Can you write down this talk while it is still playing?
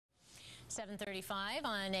7:35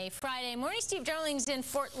 on a Friday morning. Steve Darling's in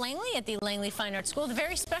Fort Langley at the Langley Fine Arts School. The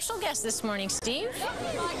very special guest this morning, Steve.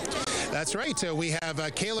 That's right. We have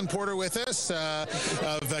Kaylin Porter with us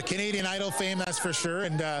of Canadian Idol fame, that's for sure.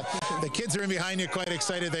 And the kids are in behind you, quite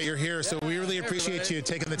excited that you're here. So we really appreciate you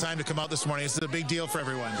taking the time to come out this morning. This is a big deal for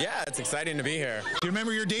everyone. Yeah, it's exciting to be here. Do you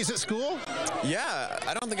remember your days at school? Yeah,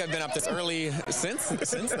 I don't think I've been up this early since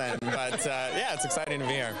then. But yeah, it's exciting to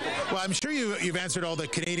be here. Well, I'm sure you've answered all the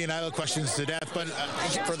Canadian Idol questions to death, but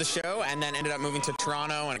for the show, and then ended up moving to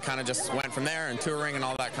Toronto, and it kind of just went from there, and touring and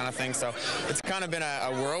all that kind of thing. So it's kind of been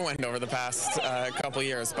a whirlwind over the past couple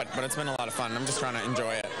years, but it's been a lot of fun. I'm just trying to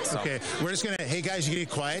enjoy it. So. Okay, we're just gonna. Hey guys, you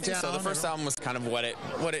get quiet down. So the first album was kind of what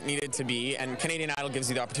it needed to be, and Canadian Idol gives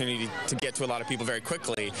you the opportunity to get to a lot of people very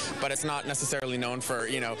quickly, but it's not necessarily known for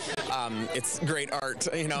it's great art,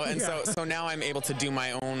 and yeah. so now I'm able to do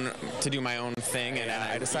my own thing, and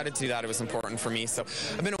I decided to do that. It was important for me. So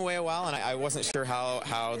I've been away a while, and I wasn't sure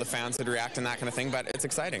how the fans would react and that kind of thing, but it's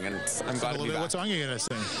exciting, and I'm glad to be back. What song are you gonna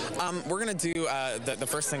sing? We're gonna do the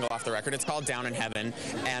first single off the record. It's called Down in Heaven,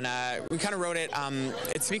 and we kind of wrote it.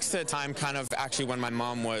 It speaks to a time kind of actually when my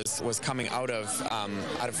mom was coming out of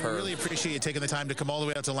her. I really appreciate you taking the time to come all the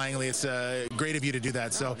way out to Langley. It's great of you to do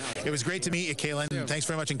that. So it was great to meet you, Kaylin. Thanks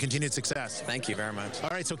very much, and continued success. Thank you very much. All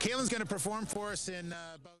right, so Kaylin's gonna perform for us in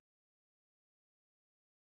about